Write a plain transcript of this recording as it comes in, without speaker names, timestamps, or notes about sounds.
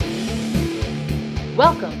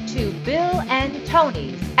Welcome to Bill and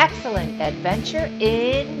Tony's Excellent Adventure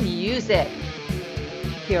in Music.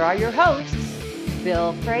 Here are your hosts,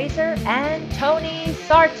 Bill Fraser and Tony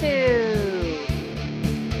Sartu.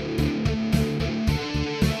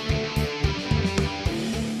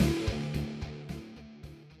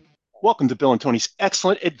 Welcome to Bill and Tony's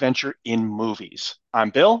Excellent Adventure in Movies.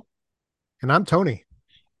 I'm Bill, And I'm Tony.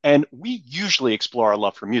 and we usually explore our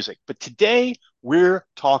love for music, but today we're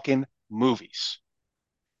talking movies.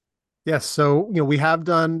 Yes, so we have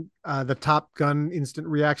done the Top Gun instant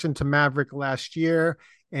reaction to Maverick last year,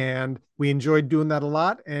 and we enjoyed doing that a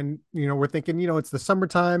lot. And we're thinking, it's the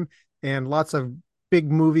summertime, and lots of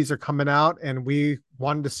big movies are coming out, and we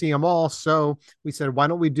wanted to see them all. So we said, why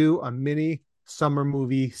don't we do a mini summer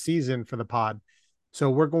movie season for the pod? So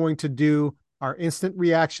we're going to do our instant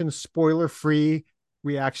reaction, spoiler-free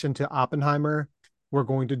reaction to Oppenheimer. We're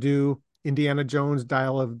going to do Indiana Jones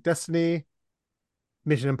Dial of Destiny,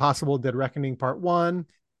 Mission Impossible Dead Reckoning Part 1,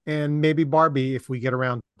 and maybe Barbie if we get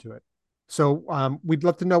around to it. So we'd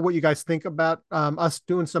love to know what you guys think about us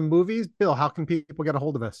doing some movies. Bill, how can people get a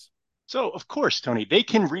hold of us? So, of course, Tony, they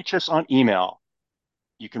can reach us on email.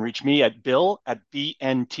 You can reach me at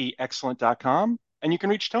bill@bntexcellent.com, and you can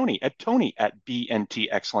reach Tony at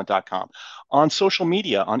tony@bntexcellent.com. On social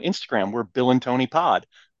media, on Instagram, we're Bill and Tony Pod.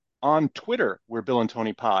 On Twitter, we're Bill and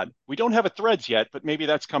Tony Pod. We don't have a Threads yet, but maybe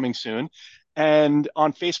that's coming soon. And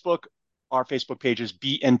on Facebook, our Facebook page is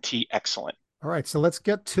BNT Excellent. All right, so let's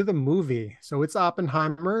get to the movie. So it's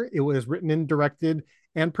Oppenheimer. It was written and directed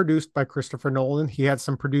and produced by Christopher Nolan. He had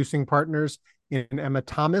some producing partners in Emma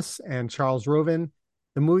Thomas and Charles Roven.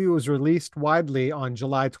 The movie was released widely on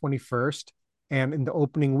July 21st, and in the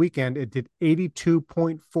opening weekend, it did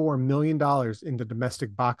 $82.4 million in the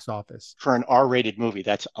domestic box office For an R-rated movie,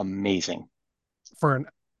 that's amazing. for an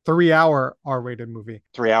 3 hour R-rated movie.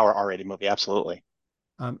 3 hour R-rated movie, absolutely.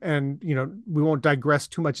 And we won't digress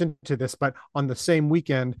too much into this, but on the same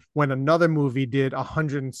weekend, when another movie did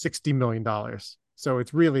 $160 million, so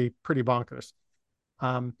it's really pretty bonkers.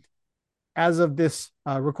 Um, as of this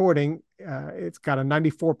recording, it's got a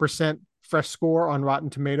 94% fresh score on Rotten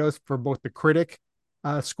Tomatoes for both the critic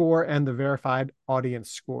score and the verified audience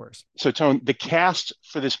scores. So, Tone, the cast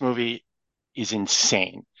for this movie is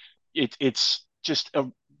insane. It's just a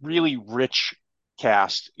really rich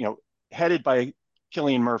cast, headed by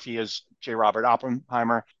Cillian Murphy as J. Robert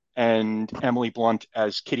Oppenheimer and Emily Blunt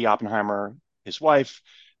as Kitty Oppenheimer, his wife.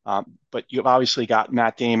 But you've obviously got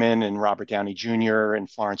Matt Damon and Robert Downey Jr. and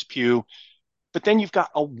Florence Pugh. But then you've got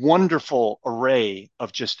a wonderful array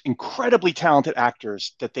of just incredibly talented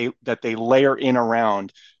actors that they layer in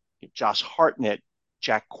around Josh Hartnett,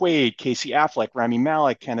 Jack Quaid, Casey Affleck, Rami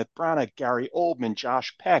Malek, Kenneth Branagh, Gary Oldman,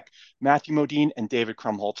 Josh Peck, Matthew Modine, and David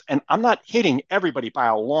Krumholtz. And I'm not hitting everybody by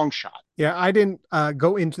a long shot. Yeah, I didn't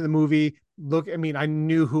go into the movie. I mean, I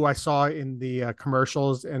knew who I saw in the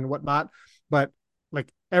commercials and whatnot, but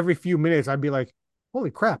like every few minutes, I'd be like, "Holy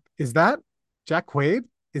crap, is that Jack Quaid?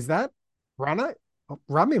 Is that Rana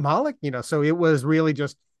Rami Malek?" So it was really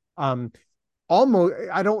just um almost.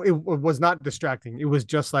 I don't. It was not distracting. It was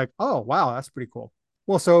just like, "Oh wow, that's pretty cool."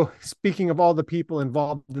 Well, so speaking of all the people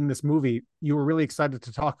involved in this movie, you were really excited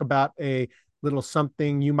to talk about a little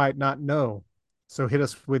something you might not know. So hit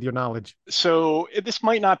us with your knowledge. So this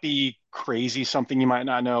might not be crazy, something you might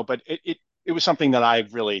not know, but it was something that I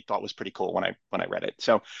really thought was pretty cool when I read it.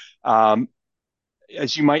 So, um,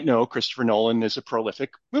 as you might know, Christopher Nolan is a prolific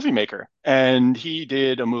movie maker, and he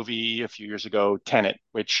did a movie a few years ago, Tenet,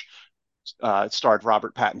 which starred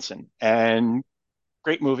Robert Pattinson, and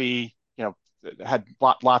great movie. Had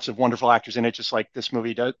lots of wonderful actors in it, just like this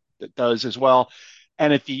movie does as well.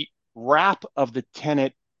 And at the wrap of the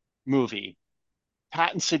Tenet movie,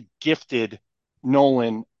 Pattinson gifted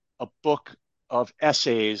Nolan a book of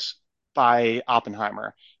essays by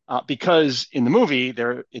Oppenheimer. Because in the movie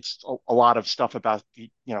it's a lot of stuff about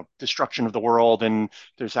the destruction of the world, and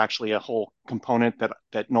there's actually a whole component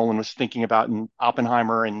that Nolan was thinking about in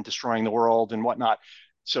Oppenheimer and destroying the world and whatnot.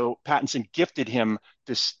 So Pattinson gifted him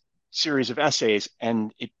this series of essays,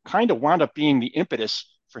 and it kind of wound up being the impetus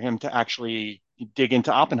for him to actually dig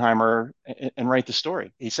into Oppenheimer and write the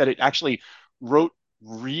story. He said it actually wrote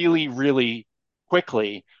really, really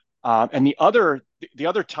quickly. And the other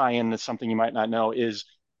tie-in that's something you might not know is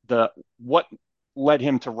the what led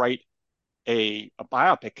him to write a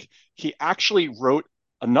biopic. He actually wrote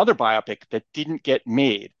another biopic that didn't get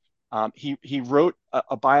made. He wrote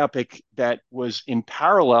a biopic that was in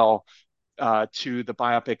parallel to the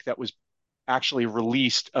biopic that was actually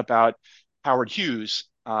released about Howard Hughes,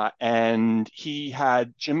 and he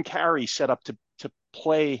had Jim Carrey set up to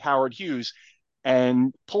play Howard Hughes,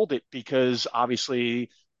 and pulled it because obviously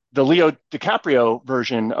the Leo DiCaprio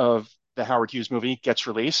version of the Howard Hughes movie gets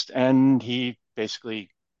released, and he basically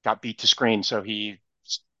got beat to screen. So he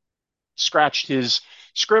scratched his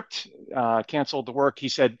script, canceled the work. He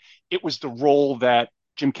said it was the role that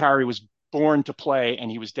Jim Carrey was born to play,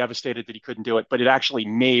 and he was devastated that he couldn't do it. But it actually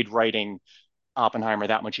made writing Oppenheimer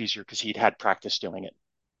that much easier because he'd had practice doing it.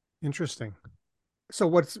 Interesting. So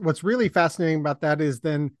what's really fascinating about that is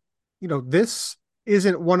then, this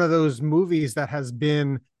isn't one of those movies that has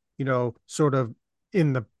been, sort of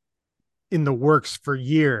in the works for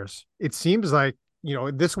years. It seems like,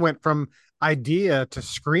 this went from idea to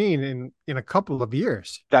screen in a couple of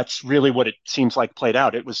years. That's really what it seems like played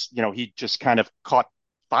out. It was, he just kind of caught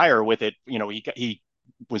fire with it. He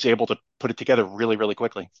was able to put it together really, really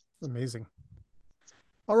quickly. Amazing.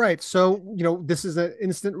 All right. So, this is an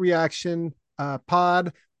instant reaction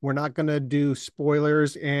pod. We're not going to do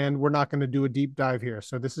spoilers and we're not going to do a deep dive here.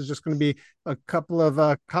 So, this is just going to be a couple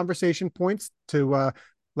of conversation points to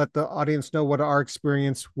let the audience know what our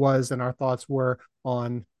experience was and our thoughts were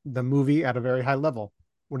on the movie at a very high level.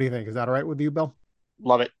 What do you think? Is that all right with you, Bill?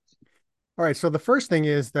 Love it. All right. So the first thing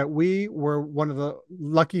is that we were one of the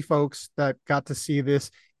lucky folks that got to see this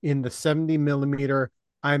in the 70 millimeter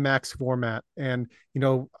IMAX format. And,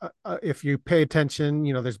 if you pay attention,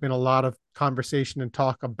 there's been a lot of conversation and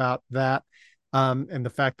talk about that. And the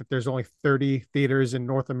fact that there's only 30 theaters in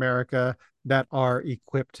North America that are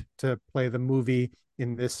equipped to play the movie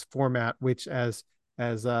in this format, which, as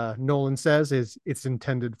Nolan says, is its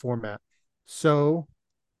intended format. So,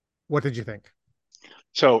 what did you think?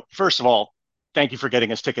 So first of all, thank you for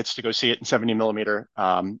getting us tickets to go see it in 70 millimeter.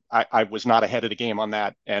 I was not ahead of the game on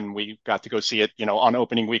that, and we got to go see it, on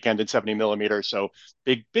opening weekend in 70 millimeter. So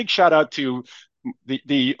big shout out to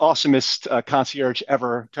the awesomest concierge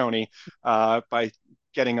ever, Tony, by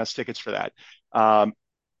getting us tickets for that.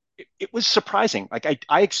 It was surprising. Like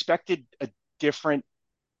I expected a different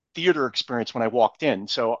theater experience when I walked in.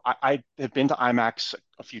 So I have been to IMAX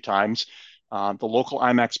a few times. The local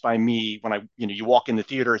IMAX by me, when you walk in the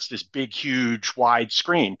theater, it's this big, huge, wide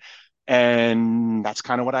screen, and that's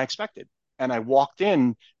kind of what I expected. And I walked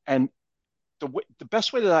in, and the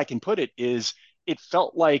best way that I can put it is, it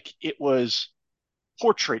felt like it was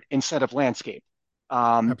portrait instead of landscape.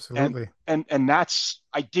 Um, and Absolutely. and that's,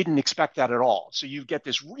 I didn't expect that at all. So you get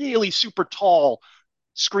this really super tall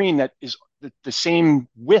screen that is the same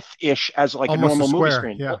width-ish as like a Almost a normal movie square.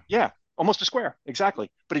 screen. Yeah. Well, yeah, almost a square, exactly.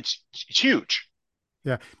 But it's huge.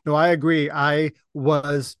 Yeah. No, I agree. I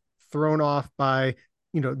was thrown off by,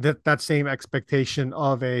 that same expectation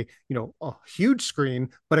of a huge screen,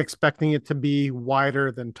 but expecting it to be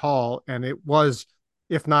wider than tall. And it was,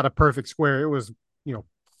 if not a perfect square, it was,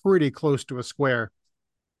 pretty close to a square.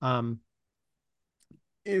 Um,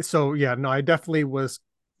 so yeah, no, I definitely was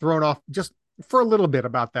thrown off just for a little bit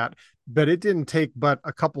about that, but it didn't take but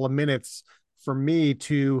a couple of minutes for me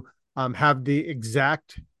to have the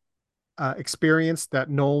exact experience that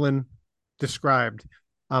Nolan described.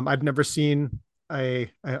 I'd never seen a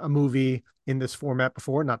movie in this format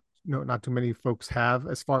before. Not no, not too many folks have,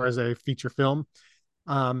 as far as a feature film.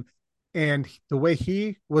 Um, and the way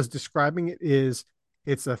he was describing it is,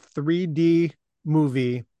 it's a 3D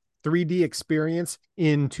movie, 3D experience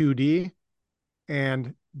in 2D,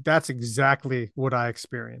 and that's exactly what I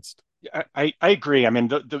experienced. I agree. I mean,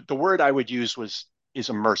 the word I would use is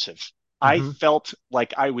immersive. I Mm-hmm. felt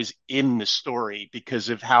like I was in the story because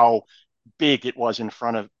of how big it was in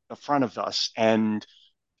front of us, and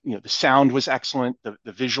the sound was excellent. The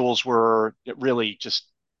visuals were really just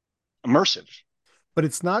immersive. But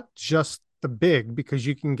it's not just the big, because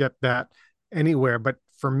you can get that anywhere. But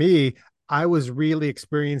for me, I was really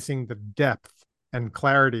experiencing the depth and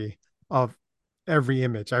clarity of every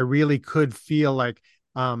image. I really could feel like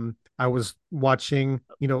I was watching,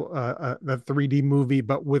 the 3D movie,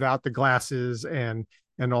 but without the glasses and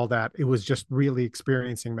all that. It was just really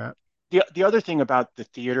experiencing that. The other thing about the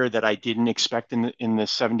theater that I didn't expect in the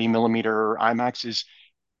 70 millimeter IMAX is,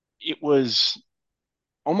 it was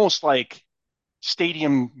almost like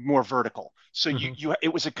stadium more vertical. So Mm-hmm.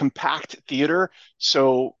 it was a compact theater.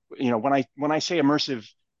 So when I say immersive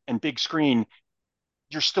and big screen,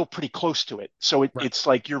 you're still pretty close to it. So Right. it's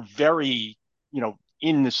like you're very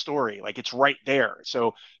in the story, like it's right there.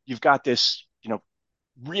 So you've got this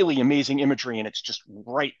really amazing imagery, and it's just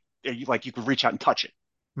right there. Like you could reach out and touch it.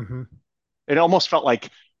 Mm-hmm. It almost felt like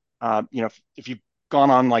if you've gone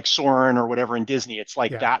on like Soarin' or whatever in Disney, it's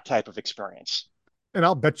like Yeah. that type of experience. And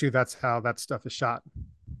I'll bet you that's how that stuff is shot.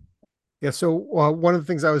 Yeah. So one of the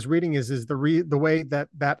things I was reading is the way that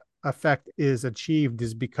that effect is achieved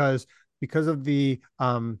is because of the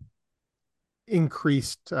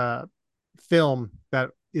increased film that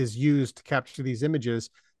is used to capture these images,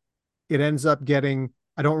 it ends up getting,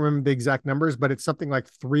 I don't remember the exact numbers, but it's something like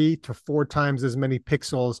 3 to 4 times as many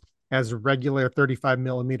pixels as regular 35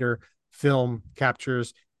 millimeter film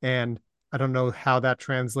captures. And I don't know how that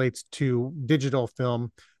translates to digital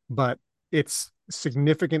film, but it's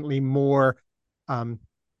significantly more um,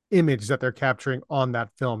 image that they're capturing on that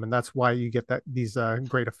film. And that's why you get these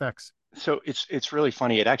great effects. So it's really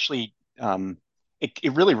funny. It actually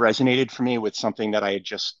it really resonated for me with something that I had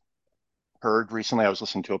just heard recently. I was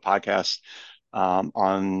listening to a podcast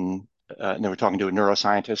on and they were talking to a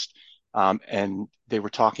neuroscientist, and they were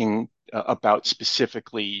talking about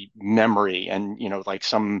specifically memory and like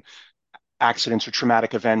some accidents or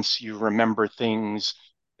traumatic events, you remember things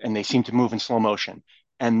and they seem to move in slow motion.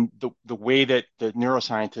 And the way that the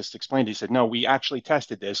neuroscientist explained it, he said, no, we actually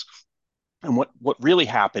tested this. And what really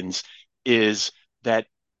happens is that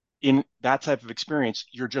in that type of experience,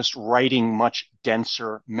 you're just writing much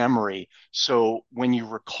denser memory. So when you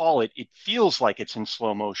recall it, it feels like it's in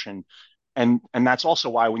slow motion. And that's also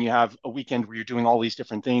why when you have a weekend where you're doing all these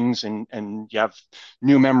different things and you have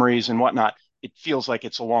new memories and whatnot, it feels like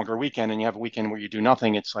it's a longer weekend. And you have a weekend where you do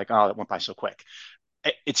nothing, it's like, oh, that went by so quick.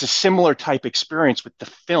 It's a similar type experience with the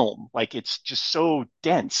film. Like it's just so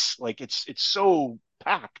dense, like it's so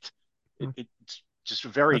packed. It's just a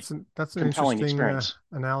very That's an compelling interesting experience.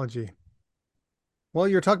 analogy. Well,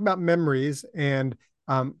 you're talking about memories, and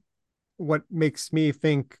what makes me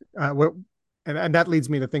think and that leads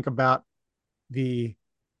me to think about the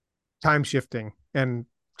time shifting and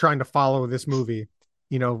trying to follow this movie.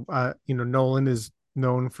 Nolan is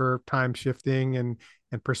known for time shifting and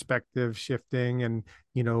perspective shifting, and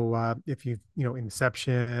if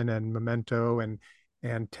Inception and Memento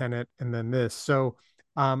and Tenet, and then this. So,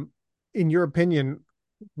 in your opinion,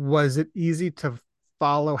 was it easy to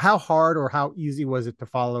follow? How hard or how easy was it to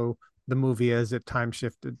follow the movie as it time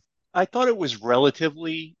shifted? I thought it was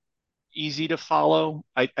relatively easy to follow.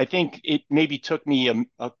 I think it maybe took me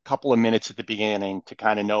a couple of minutes at the beginning to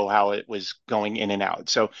kind of know how it was going in and out.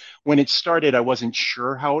 So when it started, I wasn't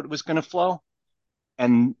sure how it was going to flow,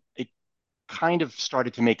 and it kind of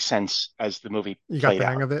started to make sense as the movie You got played the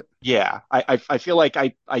hang out. of it? Yeah, I feel like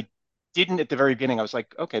I didn't at the very beginning. I was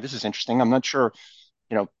like, okay, this is interesting. I'm not sure,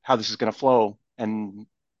 how this is going to flow, and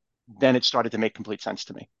then it started to make complete sense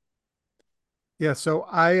to me. Yeah. So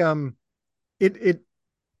it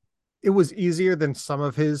it was easier than some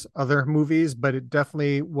of his other movies, but it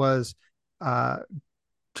definitely was uh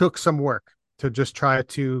took some work to just try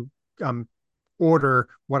to um order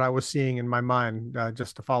what I was seeing in my mind,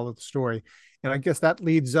 just to follow the story. And I guess that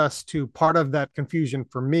leads us to part of that confusion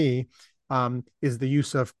for me, is the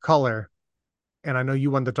use of color. And I know you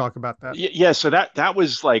wanted to talk about that. Yeah, so that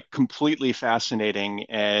was like completely fascinating,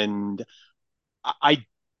 and I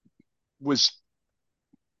was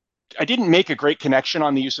I didn't make a great connection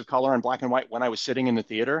on the use of color in black and white when I was sitting in the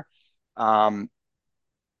theater. Um,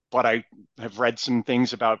 but I have read some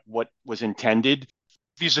things about what was intended.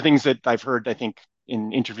 These are things that I've heard, I think,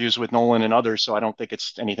 in interviews with Nolan and others. So I don't think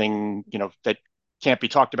it's anything, that can't be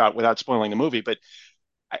talked about without spoiling the movie. But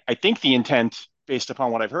I think the intent, based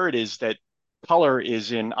upon what I've heard, is that color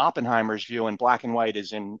is in Oppenheimer's view and black and white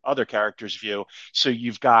is in other characters' view. So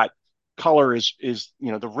you've got color is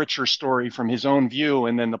the richer story from his own view,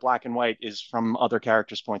 and then the black and white is from other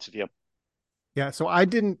characters' points of view. Yeah. So I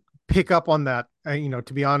didn't pick up on that,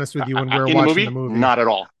 to be honest with you, when we were In the watching the movie, movie. not at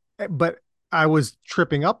all. But I was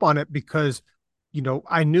tripping up on it because,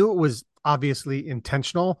 I knew it was obviously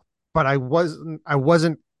intentional, but I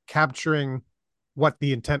wasn't capturing what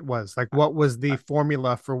the intent was. Like, what was the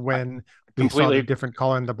formula for I when we saw the completely different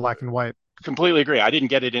color in the black and white? completely agree. I didn't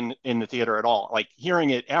get it in the theater at all. Like hearing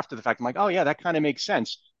it after the fact, I'm like, oh yeah, that kind of makes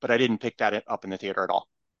sense. But I didn't pick that up in the theater at all.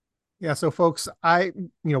 Yeah. So, folks,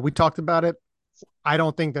 we talked about it. I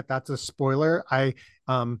don't think that that's a spoiler. I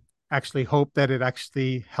actually hope that it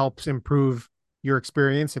actually helps improve your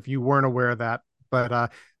experience if you weren't aware of that.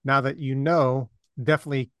 But now that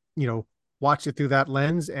definitely, watch it through that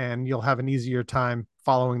lens, and you'll have an easier time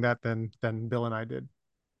following that than Bill and I did.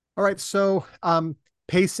 All right. So,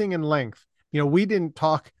 pacing and length. We didn't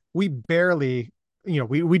talk. We barely.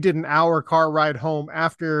 We did an hour car ride home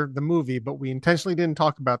after the movie, but we intentionally didn't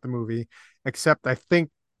talk about the movie, except I think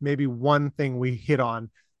maybe one thing we hit on,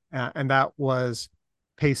 and that was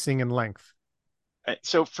pacing and length.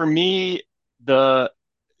 So for me, the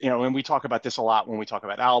and we talk about this a lot when we talk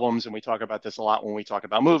about albums, and we talk about this a lot when we talk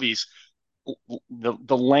about movies.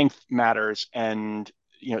 The length matters, and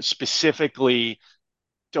specifically,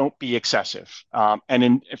 don't be excessive.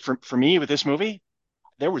 And for me with this movie,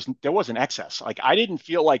 there was an excess. Like I didn't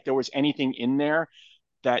feel like there was anything in there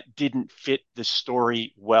that didn't fit the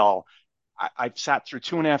story well. I've sat through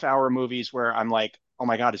 2.5 hour movies where I'm like, oh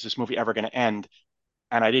my God, is this movie ever going to end?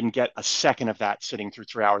 And I didn't get a second of that sitting through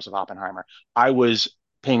 3 hours of Oppenheimer. I was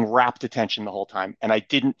paying rapt attention the whole time, and I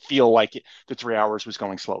didn't feel like the 3 hours was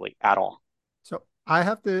going slowly at all. So I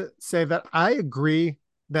have to say that I agree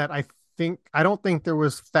that I don't think there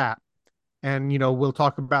was fat. And, we'll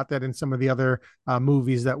talk about that in some of the other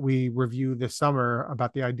movies that we review this summer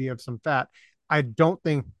about the idea of some fat. I don't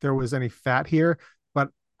think there was any fat here, but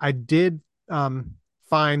I did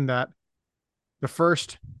find that the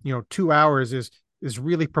first, 2 hours is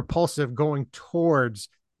really propulsive going towards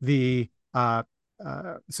the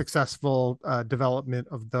successful development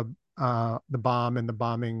of the bomb and the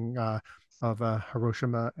bombing of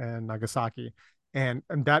Hiroshima and Nagasaki, and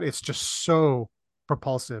that is just so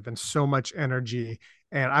propulsive and so much energy.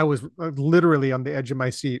 And I was literally on the edge of my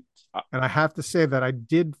seat. Uh, And I have to say that I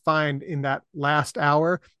did find in that last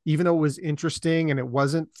hour, even though it was interesting and it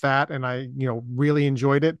wasn't fat, and I, really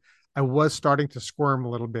enjoyed it, I was starting to squirm a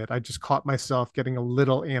little bit. I just caught myself getting a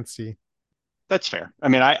little antsy. that's fair. I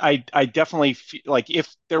mean, I definitely feel like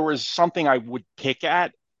if there was something I would pick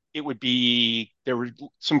at, it would be there were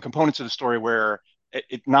some components of the story where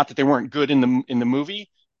not that they weren't good in the movie,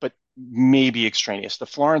 but maybe extraneous. The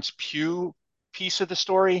Florence Pugh piece of the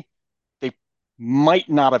story, they might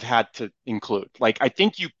not have had to include. Like, I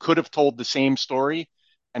think you could have told the same story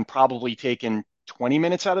and probably taken 20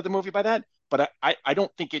 minutes out of the movie by that, but I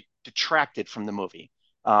don't think it detracted from the movie.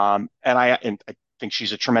 And I think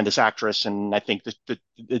she's a tremendous actress, and I think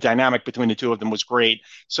the dynamic between the two of them was great.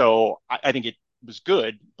 So I think it was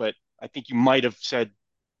good, but I think you might have said,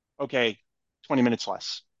 okay, 20 minutes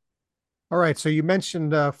less. All right. So you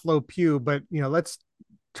mentioned Flo Pugh, but let's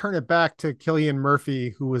turn it back to Killian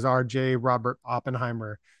Murphy, who was RJ Robert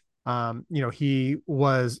Oppenheimer. He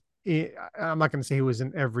was. I'm not going to say he was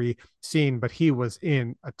in every scene, but he was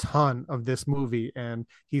in a ton of this movie, and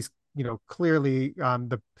he's clearly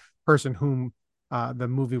the person whom the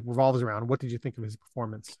movie revolves around. What did you think of his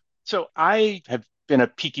performance? So I have been a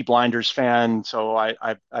Peaky Blinders fan, so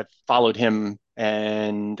I've followed him,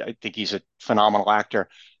 and I think he's a phenomenal actor.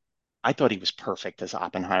 I thought he was perfect as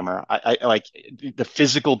Oppenheimer. I like the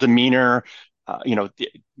physical demeanor.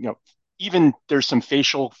 Even there's some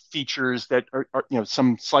facial features that are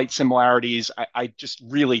some slight similarities. I just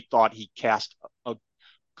really thought he cast a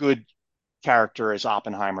good character as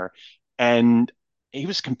Oppenheimer, and he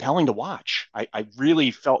was compelling to watch. I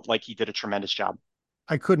really felt like he did a tremendous job.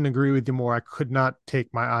 I couldn't agree with you more. I could not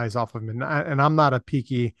take my eyes off of him, and I'm not a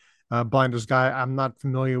Peaky Blinders guy. I'm not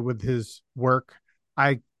familiar with his work.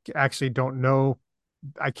 I actually don't know.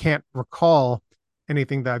 I can't recall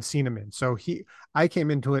anything that I've seen him in. So I came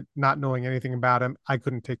into it not knowing anything about him. I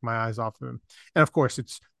couldn't take my eyes off of him. And of course,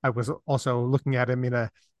 I was also looking at him in a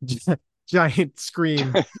giant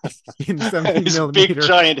screen in 17 His big millimeter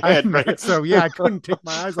giant head, right? IMAX. So yeah, I couldn't take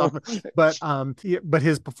my eyes off it. But but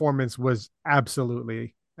his performance was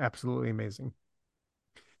absolutely amazing.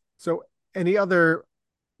 So any other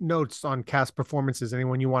notes on cast performances?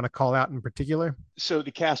 Anyone you want to call out in particular? So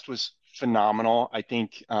the cast was phenomenal. I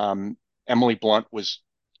think Emily Blunt was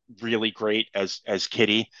really great as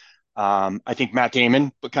Kitty. I think Matt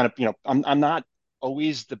Damon, but kind of, I'm not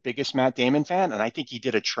always the biggest Matt Damon fan, and I think he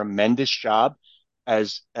did a tremendous job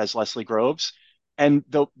as Leslie Groves. And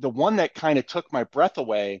the one that kind of took my breath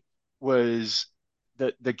away was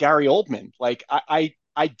the Gary Oldman. Like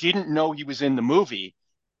I didn't know he was in the movie,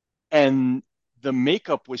 and the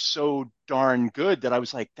makeup was so darn good that I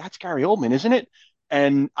was like, that's Gary Oldman, isn't it?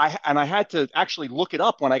 And I had to actually look it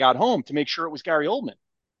up when I got home to make sure it was Gary Oldman.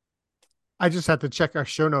 I just had to check our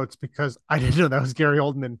show notes because I didn't know that was Gary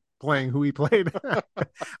Oldman playing who he played. I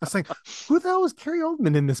was like, who the hell was Gary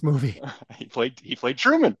Oldman in this movie? He played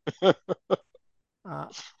Truman. Uh,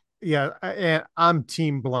 yeah, and I'm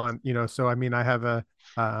Team Blunt, so I mean, I have a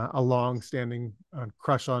long standing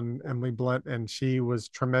crush on Emily Blunt, and she was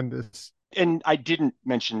tremendous. And I didn't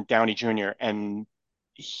mention Downey Jr., and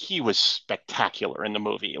he was spectacular in the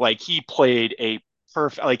movie. Like he played a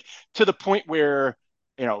perfect, like to the point where,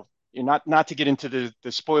 you're not to get into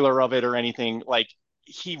the spoiler of it or anything, like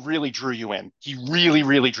he really drew you in. He really,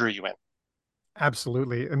 really drew you in.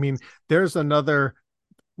 Absolutely. I mean, there's another,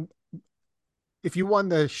 if you want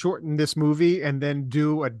to shorten this movie and then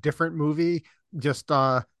do a different movie, just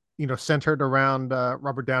centered around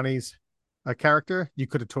Robert Downey's character, you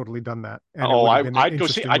could have totally done that, and it Oh, would have been an I'd go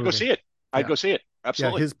see interesting I'd go movie. see it. I'd Yeah, go see it. yeah,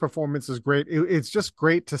 Absolutely. his performance is great. It's just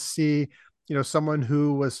great to see, someone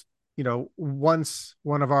who was, once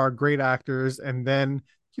one of our great actors, and then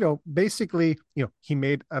basically, he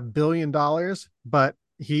made $1 billion, but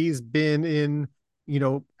he's been in,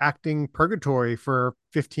 acting purgatory for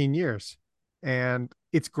 15 years. And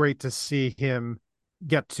it's great to see him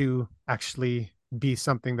get to actually be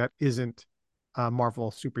something that isn't a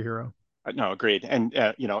Marvel superhero. No, agreed. And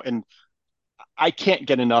I can't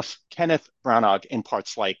get enough Kenneth Branagh in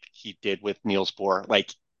parts like he did with Niels Bohr.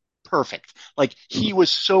 Like perfect. Like he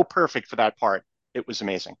was so perfect for that part. It was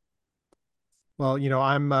amazing. Well,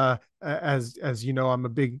 I'm as you know, I'm a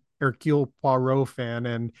big Hercule Poirot fan,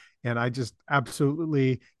 and I just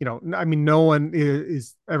absolutely, I mean, no one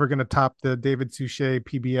is ever going to top the David Suchet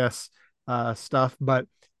PBS stuff, but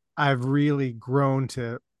I've really grown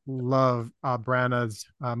to love Branagh's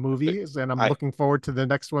movies, and I'm I looking forward to the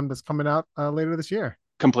next one that's coming out later this year.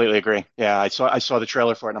 completely agree. Yeah, I saw the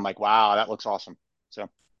trailer for it and I'm like, wow, that looks awesome. So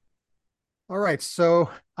All right, so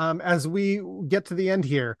as we get to the end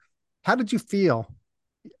here, how did you feel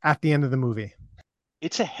at the end of the movie?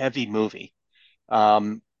 it's a heavy movie.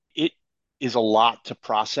 It is a lot to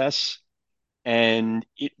process, and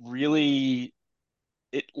it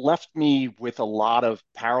left me with a lot of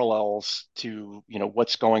parallels to,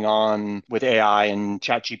 what's going on with AI and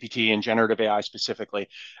ChatGPT and generative AI specifically.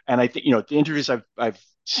 And I think, the interviews I've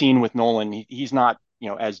seen with Nolan, he's not,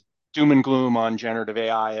 as doom and gloom on generative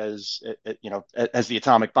AI as the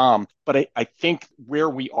atomic bomb. But I think where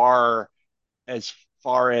we are as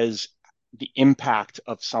far as the impact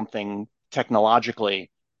of something technologically,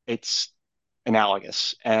 it's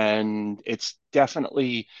analogous, and it's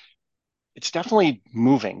definitely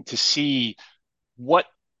moving to see what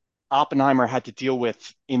Oppenheimer had to deal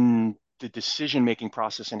with in the decision-making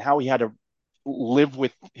process and how he had to live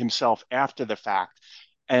with himself after the fact,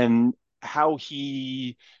 and how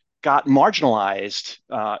he got marginalized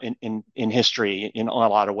in history in a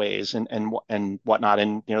lot of ways, and whatnot.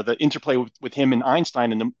 And the interplay with him and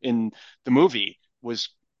Einstein in the movie was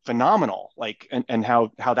phenomenal. Like, and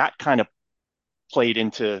how that kind of played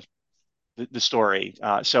into the story.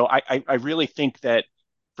 So I really think that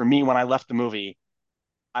for me, when I left the movie,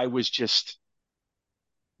 I was just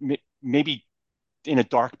maybe in a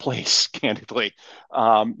dark place, candidly.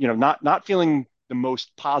 Not feeling the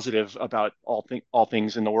most positive about all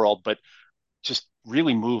things in the world, but just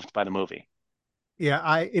really moved by the movie.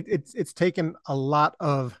 Yeah, it's taken a lot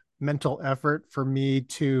of mental effort for me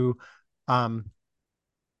to um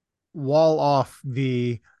wall off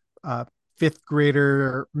the uh, fifth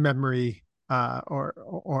grader memory or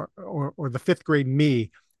the fifth grade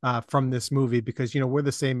me from this movie, because we're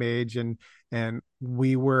the same age, and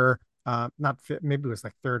we were not fit, maybe it was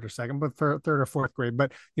like third or second, but third or fourth grade,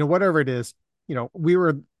 but whatever it is, we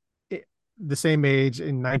were the same age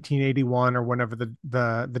in 1981 or whenever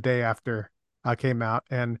the day after came out,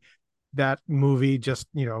 and that movie just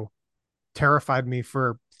terrified me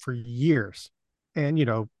for years. And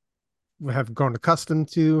have grown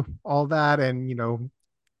accustomed to all that, and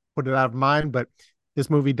put it out of mind, but this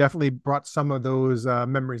movie definitely brought some of those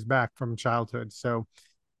memories back from childhood. So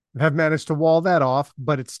I have managed to wall that off,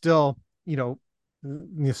 but it's still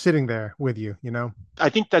sitting there with you. I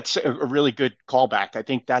think that's a really good callback. I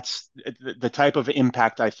think that's the type of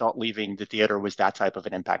impact I felt leaving the theater was that type of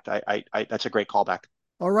an impact. That's a great callback.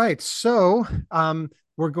 All right, so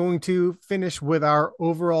we're going to finish with our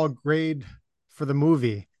overall grade for the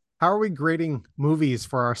movie. How are we grading movies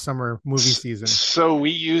for our summer movie season? So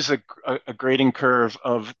we use a grading curve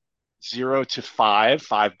of 0 to 5,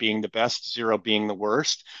 5 being the best, 0 being the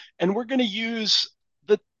worst. And we're going to use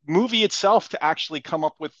the movie itself to actually come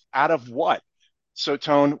up with out of what. So,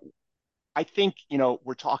 Tone, I think,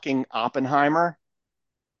 we're talking Oppenheimer.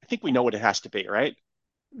 I think we know what it has to be, right?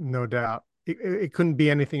 No doubt. It couldn't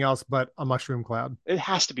be anything else but a mushroom cloud. It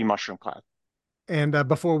has to be Mushroom Cloud. And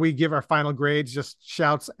before we give our final grades, just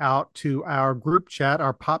shouts out to our group chat,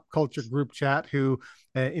 our pop culture group chat, who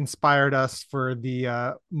inspired us for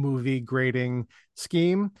the movie grading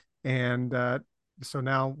scheme. And so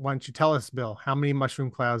now, why don't you tell us, Bill, how many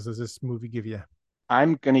mushroom clouds does this movie give you?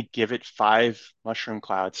 I'm going to give it 5 Mushroom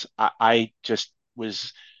Clouds. I just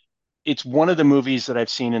was, it's one of the movies that I've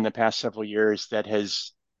seen in the past several years that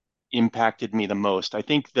has impacted me the most. I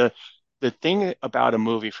think the thing about a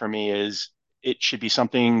movie for me is it should be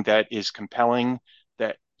something that is compelling,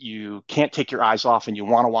 that you can't take your eyes off and you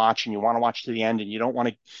want to watch, and you want to watch to the end, and you don't want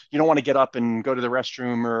to get up and go to the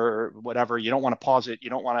restroom or whatever. You don't want to pause it.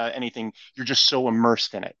 You don't want to anything. You're just so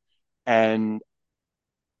immersed in it. And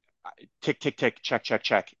tick, tick, tick, check, check,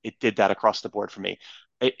 check. It did that across the board for me.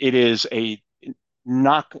 It is a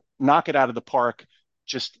knock it out of the park,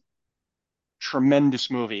 just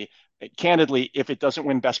tremendous movie. Candidly, if it doesn't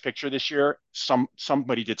win Best Picture this year,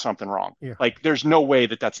 somebody did something wrong. Yeah. Like, there's no way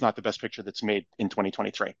that that's not the best picture that's made in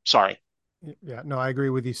 2023. Sorry. Yeah, no, I agree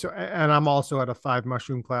with you. So, and I'm also at a 5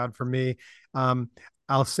 mushroom cloud for me. Um,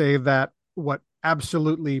 I'll say that what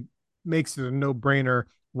absolutely makes it a no brainer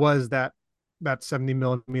was that 70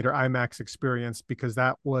 millimeter IMAX experience, because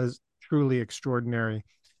that was truly extraordinary.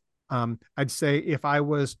 I'd say if I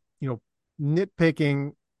was,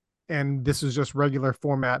 nitpicking, and this is just regular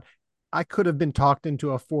format, I could have been talked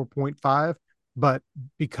into a 4.5, but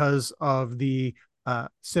because of the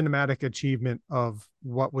cinematic achievement of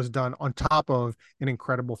what was done on top of an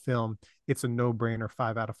incredible film, it's a no brainer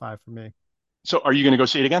 5 out of 5 for me. So are you going to go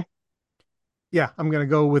see it again? Yeah, I'm going to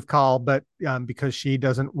go with Call, but because she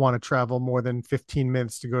doesn't want to travel more than 15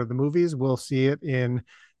 minutes to go to the movies, we'll see it in,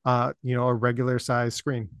 a regular size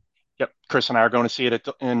screen. Yep. Chris and I are going to see it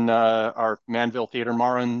in our Manville Theater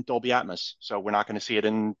tomorrow in Dolby Atmos. So we're not going to see it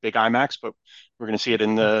in big IMAX, but we're going to see it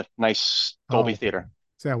in the nice Dolby Oh, Theater.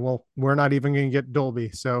 so yeah, well, we're not even going to get Dolby.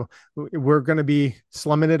 So we're going to be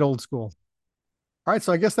slumming it old school. All right.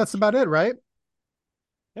 So I guess that's about it, right?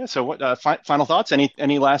 Yeah. So what final thoughts?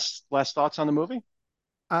 Any last thoughts on the movie?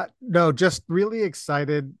 No, just really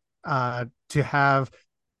excited to have,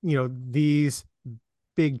 these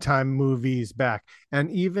big time movies back.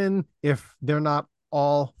 And even if they're not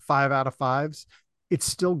all 5 out of 5s, it's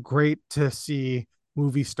still great to see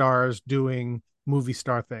movie stars doing movie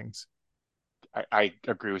star things. I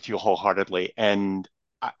agree with you wholeheartedly, and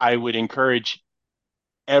I would encourage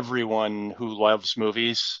everyone who loves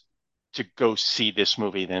movies to go see this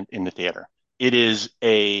movie in the theater. It is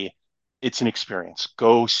it's an experience.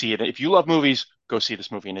 Go see it. If you love movies, go see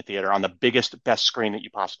this movie in the theater on the biggest, best screen that you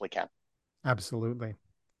possibly can. Absolutely.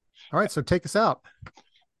 All right. So take us out.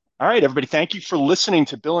 All right, everybody. Thank you for listening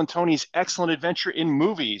to Bill and Tony's Excellent Adventure in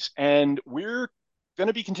Movies. And we're going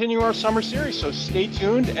to be continuing our summer series. So stay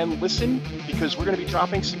tuned and listen, because we're going to be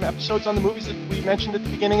dropping some episodes on the movies that we mentioned at the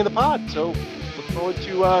beginning of the pod. So look forward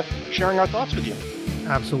to sharing our thoughts with you.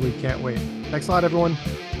 Absolutely can't wait. Thanks a lot, everyone.